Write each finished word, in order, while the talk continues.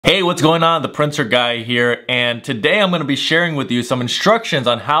Hey, what's going on? The printer guy here, and today I'm going to be sharing with you some instructions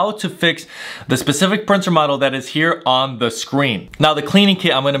on how to fix the specific printer model that is here on the screen. Now, the cleaning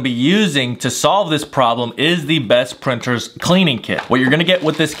kit I'm going to be using to solve this problem is the Best Printers cleaning kit. What you're going to get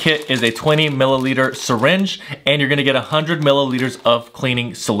with this kit is a 20 milliliter syringe, and you're going to get 100 milliliters of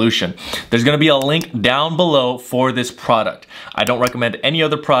cleaning solution. There's going to be a link down below for this product. I don't recommend any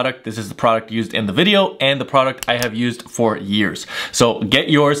other product. This is the product used in the video and the product I have used for years. So get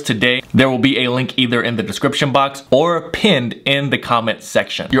yours today. There will be a link either in the description box or pinned in the comment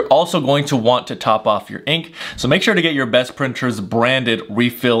section. You're also going to want to top off your ink, so make sure to get your Best Printers branded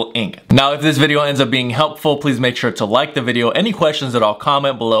refill ink. Now, if this video ends up being helpful, please make sure to like the video. Any questions at all,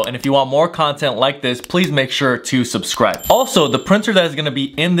 comment below, and if you want more content like this, please make sure to subscribe. Also, the printer that is going to be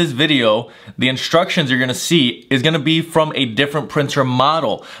in this video, the instructions you're going to see is going to be from a different printer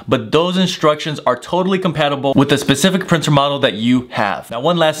model, but those instructions are totally compatible with the specific printer model that you have. Now,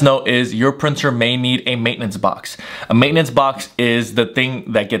 one last note is your printer may need a maintenance box. A maintenance box is the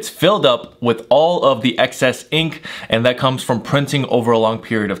thing that gets filled up with all of the excess ink, and that comes from printing over a long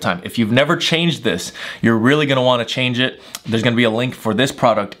period of time. If you've never changed this, you're really gonna wanna change it. There's gonna be a link for this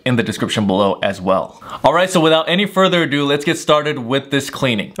product in the description below as well. All right, so without any further ado, let's get started with this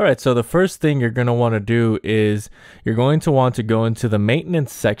cleaning. All right, so the first thing you're gonna wanna do is you're going to want to go into the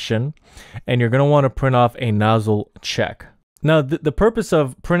maintenance section, and you're gonna wanna print off a nozzle check. Now, the purpose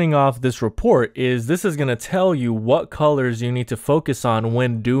of printing off this report is this is going to tell you what colors you need to focus on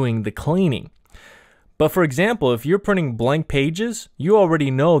when doing the cleaning. But for example, if you're printing blank pages, you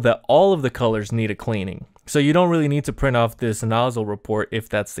already know that all of the colors need a cleaning. So you don't really need to print off this nozzle report if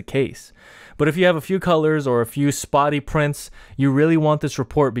that's the case. But if you have a few colors or a few spotty prints, you really want this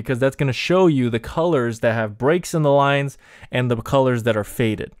report because that's going to show you the colors that have breaks in the lines and the colors that are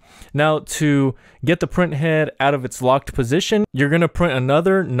faded. Now, to get the print head out of its locked position, you're going to print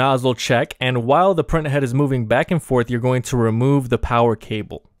another nozzle check, and while the print head is moving back and forth, you're going to remove the power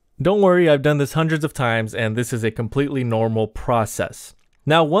cable. Don't worry, I've done this hundreds of times, and this is a completely normal process.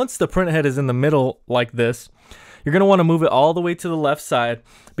 Now, once the print head is in the middle like this, you're going to want to move it all the way to the left side,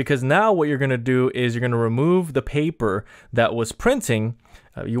 because now what you're going to do is you're going to remove the paper that was printing.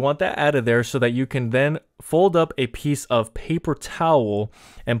 You want that out of there so that you can then fold up a piece of paper towel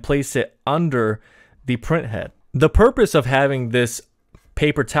and place it under the print head. The purpose of having this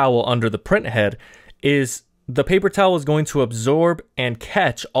paper towel under the print head is the paper towel is going to absorb and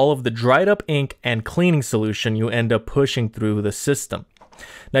catch all of the dried up ink and cleaning solution you end up pushing through the system.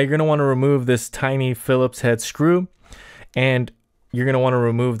 Now, you're going to want to remove this tiny Phillips head screw, and you're going to want to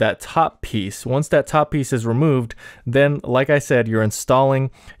remove that top piece. Once that top piece is removed, then, like I said, you're installing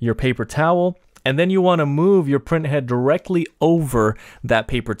your paper towel, and then you want to move your print head directly over that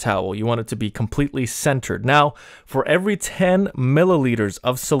paper towel. You want it to be completely centered. Now, for every 10 milliliters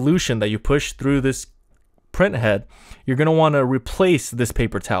of solution that you push through this print head, you're going to want to replace this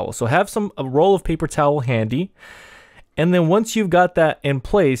paper towel. So have a roll of paper towel handy. And then once you've got that in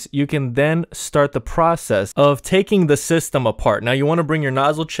place, you can then start the process of taking the system apart. Now, you want to bring your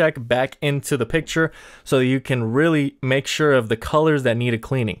nozzle check back into the picture so that you can really make sure of the colors that need a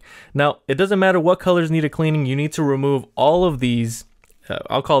cleaning. Now, it doesn't matter what colors need a cleaning. You need to remove all of these,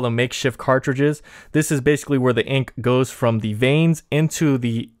 I'll call them makeshift cartridges. This is basically where the ink goes from the veins into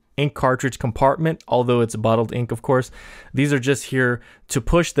the ink cartridge compartment, although it's bottled ink, of course. These are just here to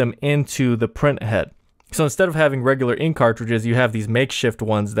push them into the print head. So instead of having regular ink cartridges, you have these makeshift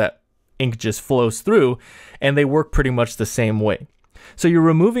ones that ink just flows through, and they work pretty much the same way. So you're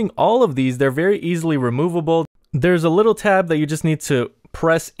removing all of these. They're very easily removable. There's a little tab that you just need to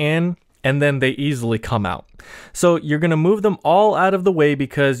press in, and then they easily come out. So you're going to move them all out of the way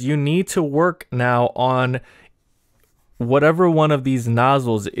because you need to work now on whatever one of these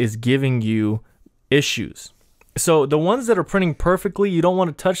nozzles is giving you issues. So the ones that are printing perfectly, you don't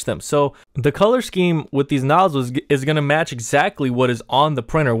want to touch them. So the color scheme with these nozzles is going to match exactly what is on the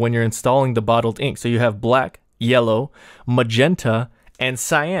printer when you're installing the bottled ink. So you have black, yellow, magenta, and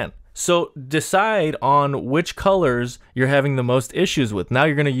cyan. So decide on which colors you're having the most issues with. Now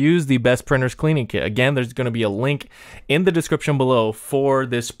you're going to use the Best Printers cleaning kit. Again, there's going to be a link in the description below for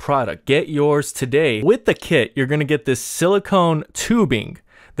this product. Get yours today. With the kit, you're going to get this silicone tubing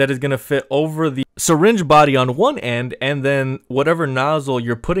that is going to fit over the syringe body on one end, and then whatever nozzle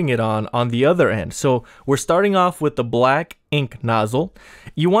you're putting it on the other end. So we're starting off with the black ink nozzle.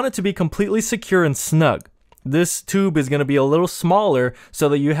 You want it to be completely secure and snug. This tube is going to be a little smaller so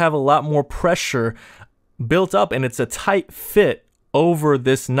that you have a lot more pressure built up, and it's a tight fit over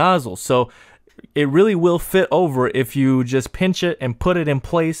this nozzle. So it really will fit over if you just pinch it and put it in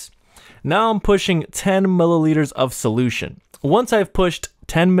place. Now I'm pushing 10 milliliters of solution. Once I've pushed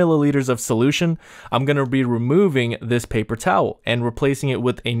 10 milliliters of solution, I'm going to be removing this paper towel and replacing it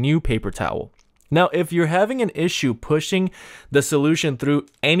with a new paper towel. Now, if you're having an issue pushing the solution through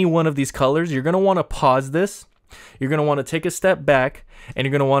any one of these colors, you're going to want to pause this. You're going to want to take a step back and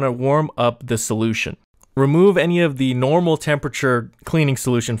you're going to want to warm up the solution. Remove any of the normal temperature cleaning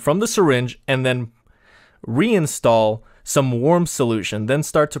solution from the syringe and then reinstall some warm solution. Then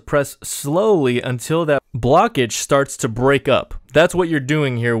start to press slowly until that blockage starts to break up. That's what you're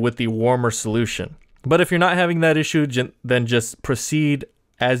doing here with the warmer solution. But if you're not having that issue, then just proceed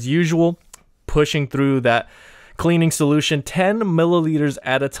as usual, pushing through that cleaning solution 10 milliliters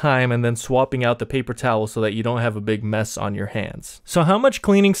at a time and then swapping out the paper towel so that you don't have a big mess on your hands. So how much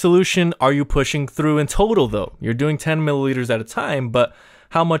cleaning solution are you pushing through in total though? You're doing 10 milliliters at a time, but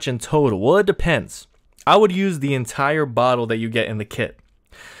how much in total? Well, it depends. I would use the entire bottle that you get in the kit.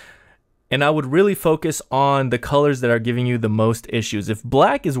 And I would really focus on the colors that are giving you the most issues. If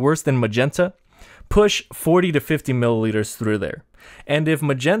black is worse than magenta, push 40 to 50 milliliters through there. And if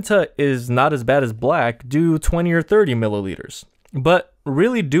magenta is not as bad as black, do 20 or 30 milliliters. But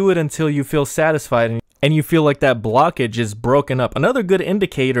really do it until you feel satisfied and you feel like that blockage is broken up. Another good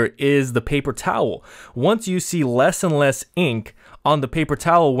indicator is the paper towel. Once you see less and less ink on the paper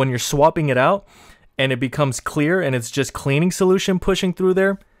towel when you're swapping it out and it becomes clear and it's just cleaning solution pushing through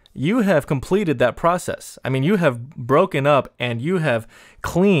there, you have completed that process. I mean, you have broken up and you have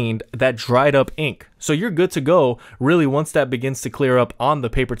cleaned that dried up ink. So you're good to go really once that begins to clear up on the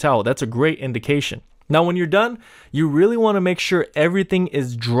paper towel. That's a great indication. Now, when you're done, you really want to make sure everything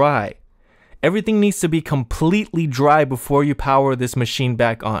is dry. Everything needs to be completely dry before you power this machine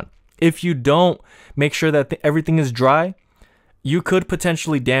back on. If you don't make sure that everything is dry, you could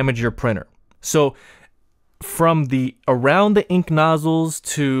potentially damage your printer. So from around the ink nozzles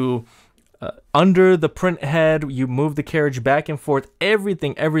to under the print head, you move the carriage back and forth,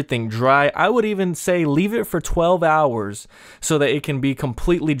 everything dry. I would even say leave it for 12 hours so that it can be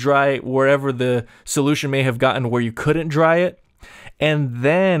completely dry wherever the solution may have gotten where you couldn't dry it, and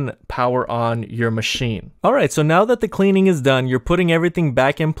then power on your machine. All right, so now that the cleaning is done, you're putting everything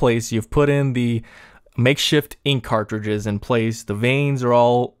back in place. You've put in the makeshift ink cartridges in place. The vanes are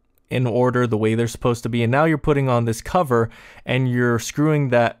all in order the way they're supposed to be, and now you're putting on this cover and you're screwing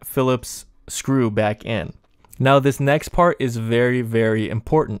that Phillips screw back in. Now this next part is very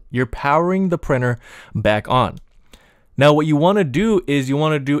important. You're powering the printer back on. Now what you want to do is you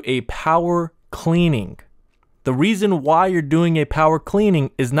want to do a power cleaning. The reason why you're doing a power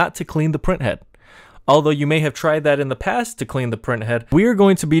cleaning is not to clean the print head. Although you may have tried that in the past to clean the print head, we are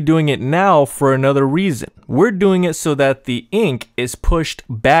going to be doing it now for another reason. We're doing it so that the ink is pushed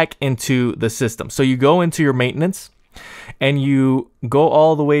back into the system. So you go into your maintenance and you go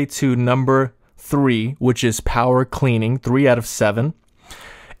all the way to number 3, which is power cleaning, 3 out of 7.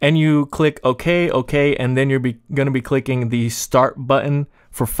 And you click OK, and then you're going to be clicking the start button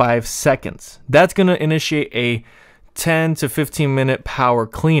for 5 seconds. That's going to initiate a 10 to 15 minute power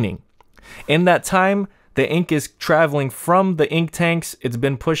cleaning. In that time, the ink is traveling from the ink tanks. It's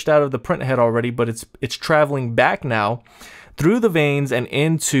been pushed out of the print head already, but it's traveling back now through the vanes and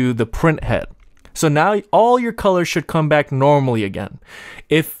into the print head. So now all your colors should come back normally again.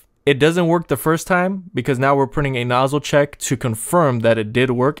 If it doesn't work the first time, because now we're printing a nozzle check to confirm that it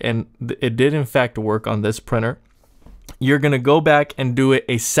did work, and it did in fact work on this printer, you're going to go back and do it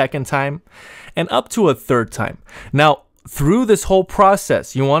a second time and up to a third time. Now, through this whole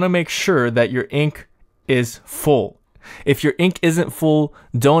process, you want to make sure that your ink is full. If your ink isn't full,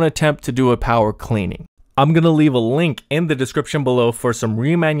 don't attempt to do a power cleaning. I'm going to leave a link in the description below for some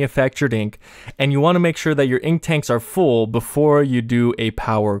remanufactured ink, and you want to make sure that your ink tanks are full before you do a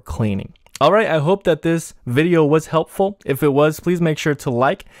power cleaning. All right, I hope that this video was helpful. If it was, please make sure to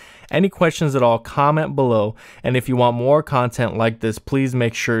like. Any questions at all, comment below. And if you want more content like this, please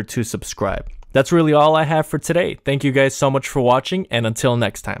make sure to subscribe. That's really all I have for today. Thank you guys so much for watching, and until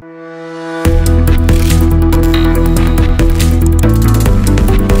next time.